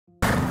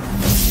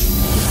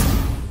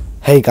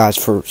Hey guys,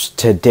 for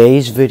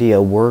today's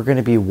video, we're going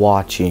to be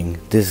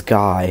watching this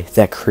guy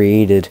that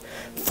created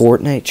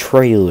Fortnite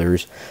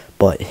trailers,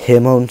 but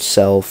him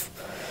himself.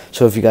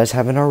 So if you guys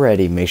haven't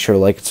already, make sure to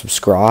like and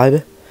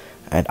subscribe,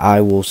 and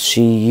I will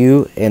see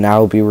you, and I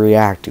will be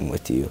reacting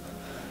with you.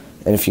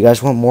 And if you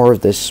guys want more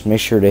of this, make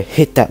sure to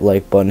hit that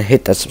like button,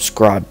 hit that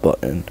subscribe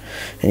button,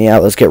 and yeah,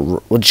 let's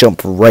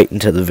jump right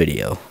into the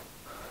video.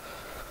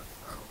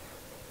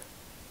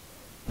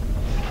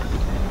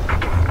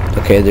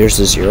 Okay, there's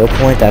the 0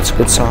 point. That's a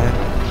good sign.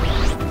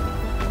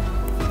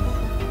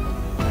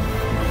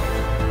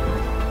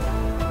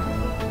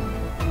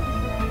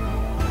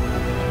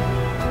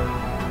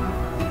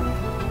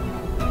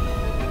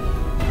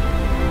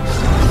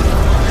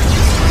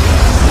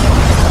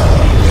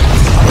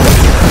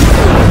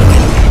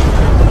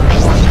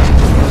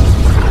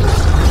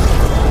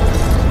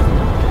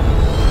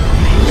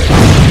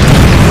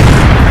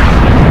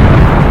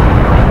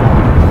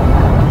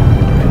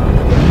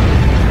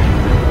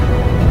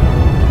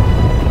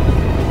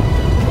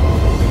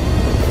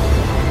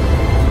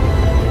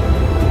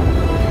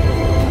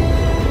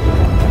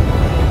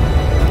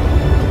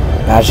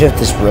 Imagine if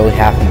this really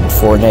happened in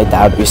Fortnite.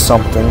 That would be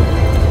something.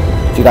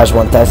 If you guys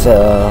want that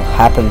to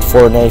happen in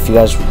Fortnite, if you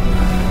guys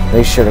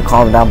make sure to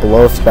comment down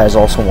below if you guys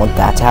also want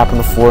that to happen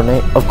in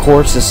Fortnite. Of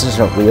course, this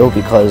isn't real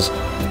because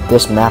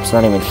this map's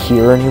not even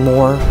here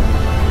anymore.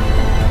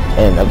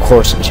 And of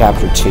course, in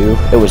Chapter 2,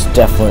 it was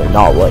definitely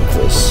not like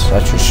this.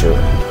 That's for sure.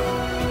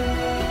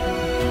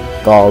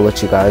 But I'll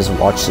let you guys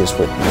watch this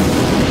with me.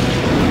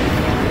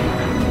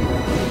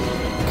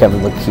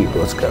 Kevin, look cute.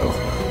 Let's go.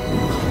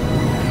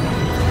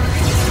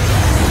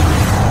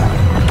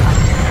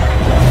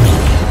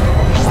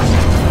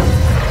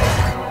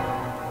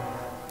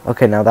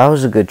 Okay, now that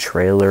was a good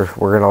trailer.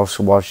 We're going to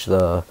also watch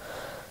the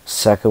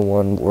second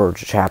one, or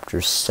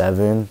Chapter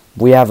 7.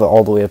 We have it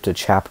all the way up to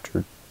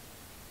Chapter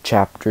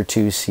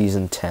 2,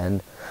 Season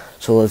 10.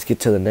 So let's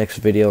get to the next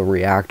video,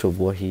 react of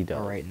what he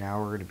does. Alright, now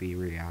we're going to be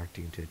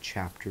reacting to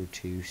Chapter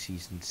 2,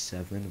 Season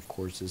 7. Of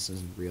course, this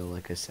isn't real,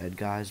 like I said,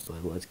 guys,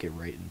 but let's get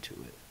right into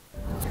it.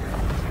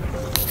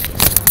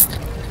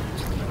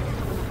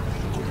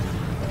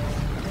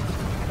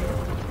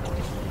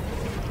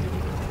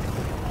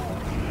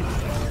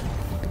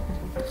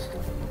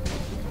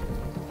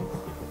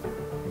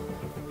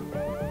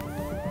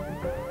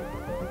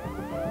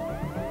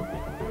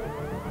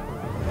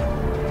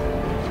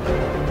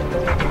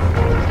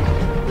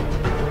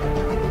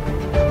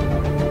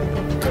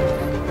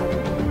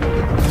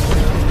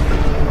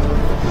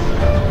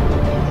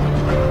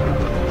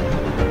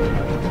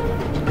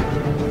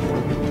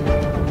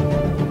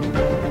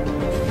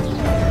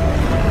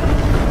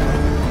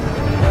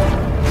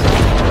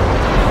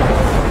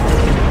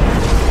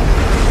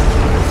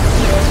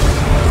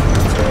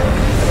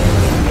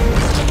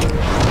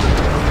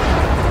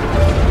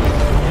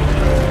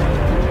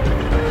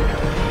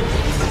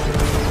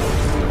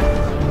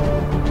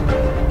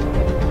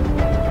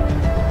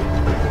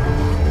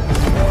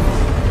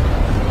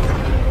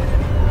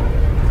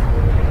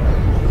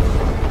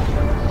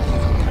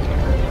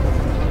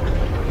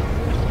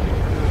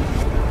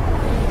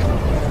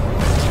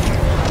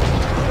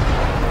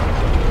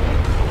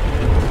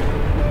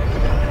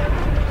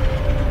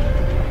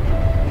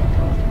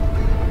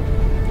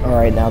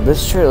 Alright, now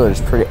this trailer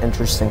is pretty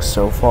interesting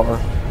so far,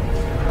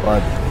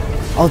 but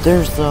oh,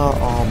 there's the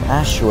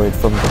asteroid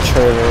from the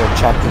trailer of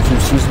Chapter 2,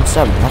 Season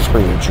 7. That's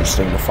pretty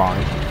interesting to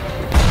find.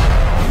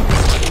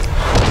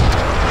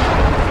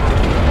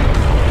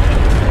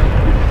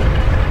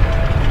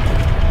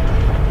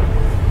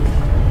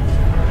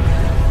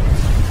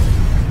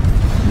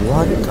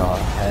 What the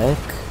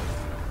heck?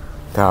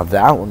 Now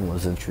that one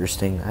was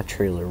interesting. That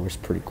trailer was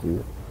pretty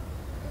cool.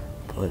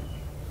 But,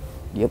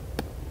 yep.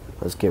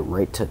 Let's get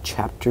right to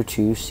Chapter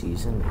 2,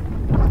 Season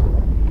 9.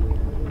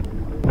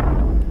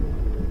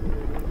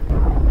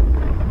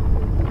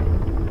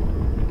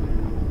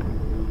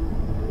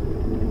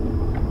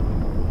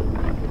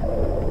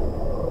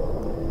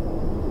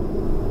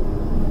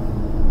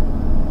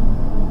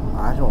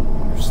 I don't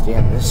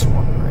understand this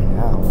one right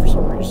now for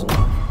some reason.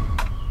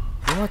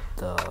 What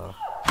the?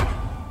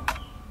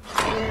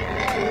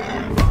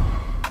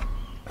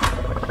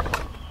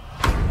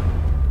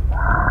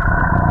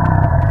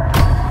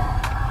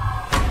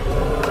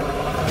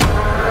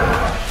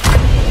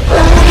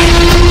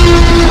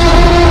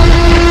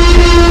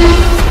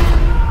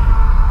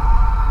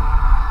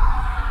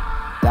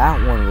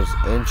 That one was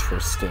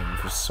interesting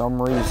for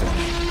some reason.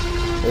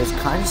 It was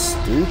kind of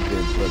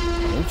stupid, but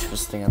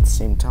interesting at the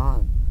same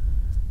time.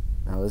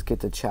 Now let's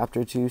get to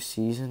Chapter 2,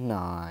 Season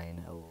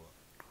 9. Oh.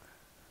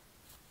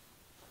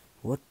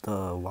 What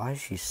the? Why is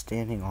she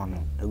standing on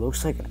it? It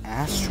looks like an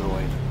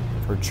asteroid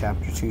for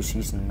Chapter 2,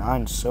 Season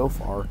 9 so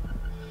far.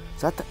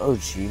 Is that the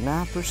OG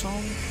map or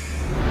something?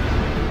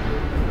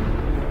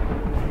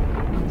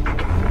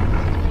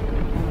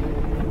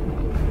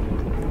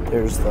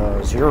 There's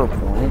the 0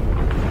 point.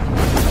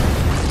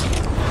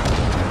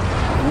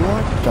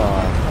 What the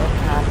heck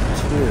happened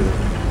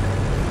to?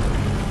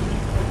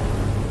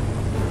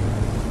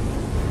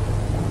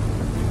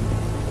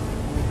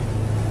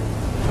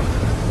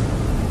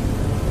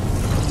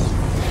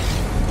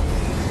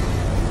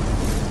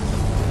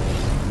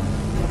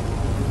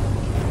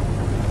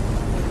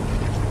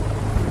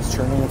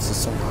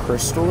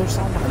 crystal or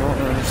something? I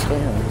don't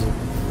understand.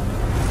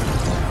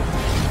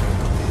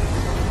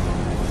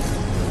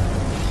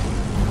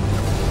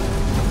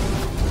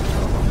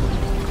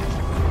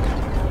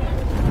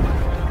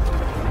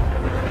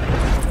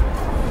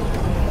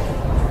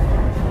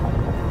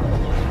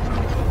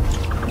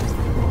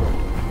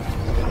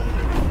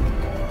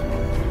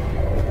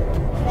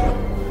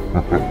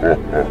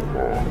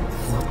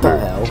 What the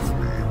hell?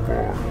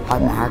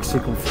 I'm actually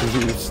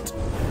confused.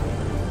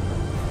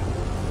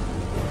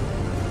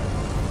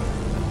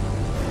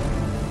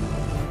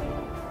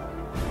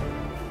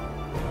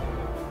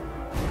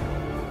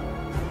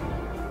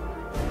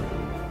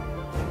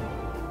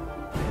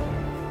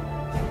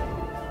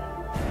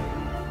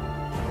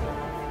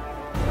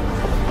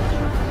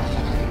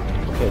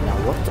 Okay, now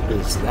what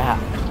is that?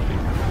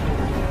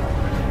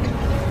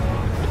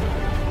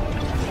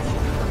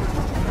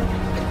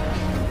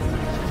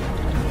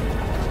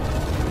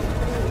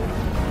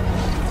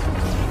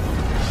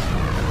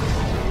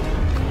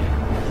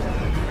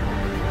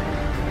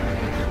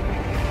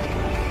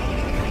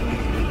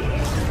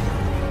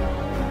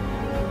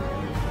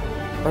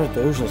 Are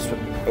those just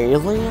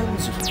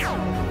aliens?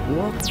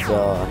 What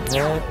the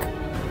heck?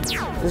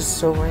 This is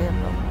so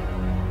random.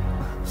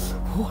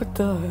 What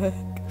the heck?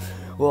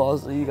 Well, I'll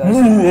see you guys.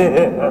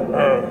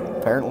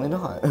 Apparently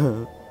not.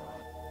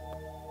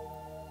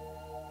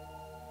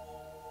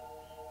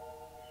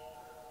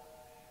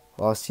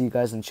 Well, I'll see you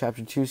guys in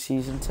Chapter 2,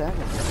 Season 10.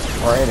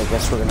 Alright, I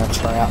guess we're gonna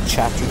try out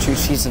Chapter 2,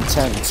 Season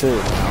 10 too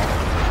now.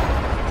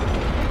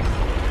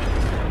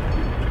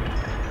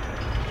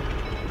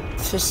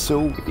 This is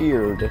so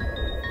weird.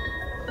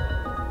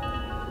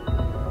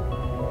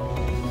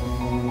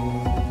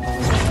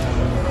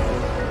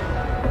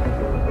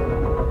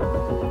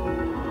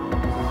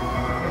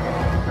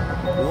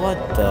 What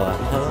the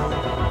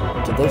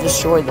hell? Did they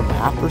destroy the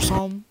map or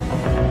something?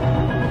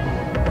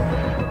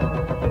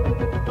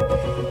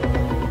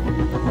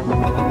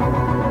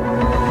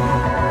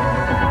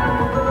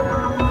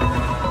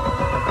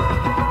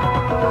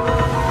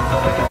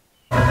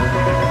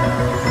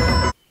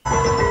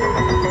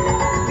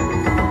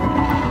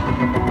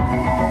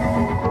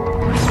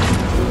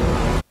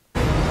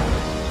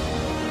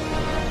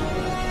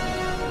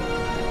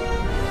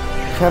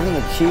 Kevin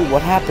the Cute,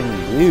 what happened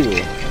to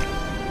you?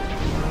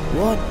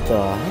 What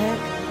the heck?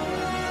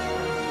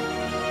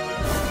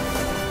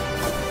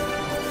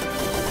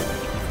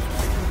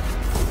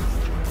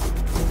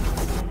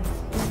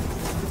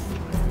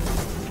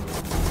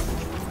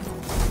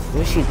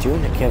 What is she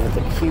doing to Kevin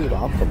the Cute?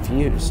 I'm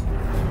confused.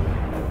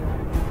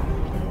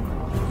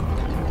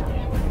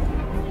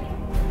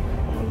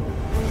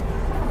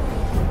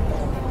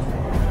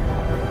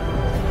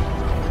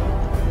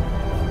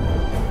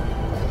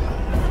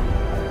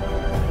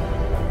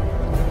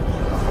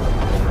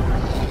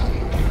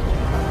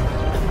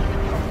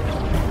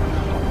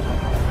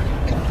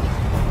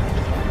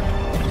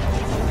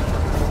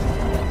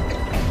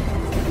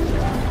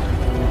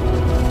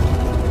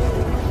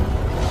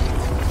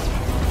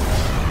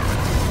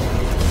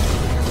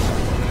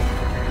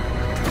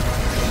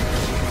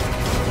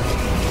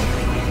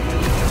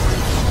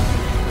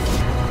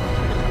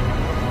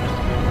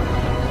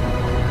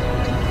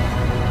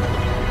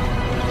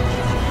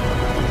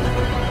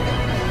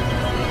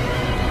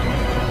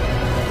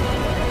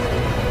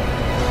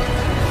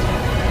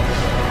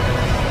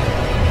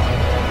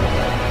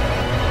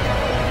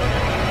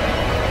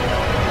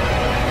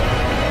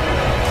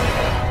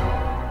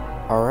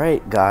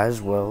 Alright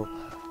guys, well,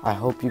 I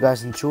hope you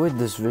guys enjoyed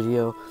this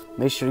video.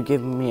 Make sure to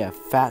give me a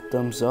fat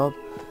thumbs up.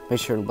 Make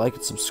sure to like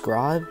and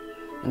subscribe.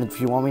 And if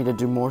you want me to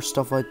do more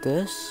stuff like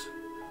this,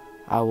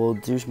 I will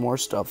do more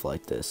stuff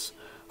like this.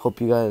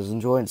 Hope you guys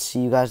enjoy and see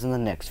you guys in the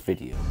next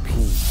video. Peace.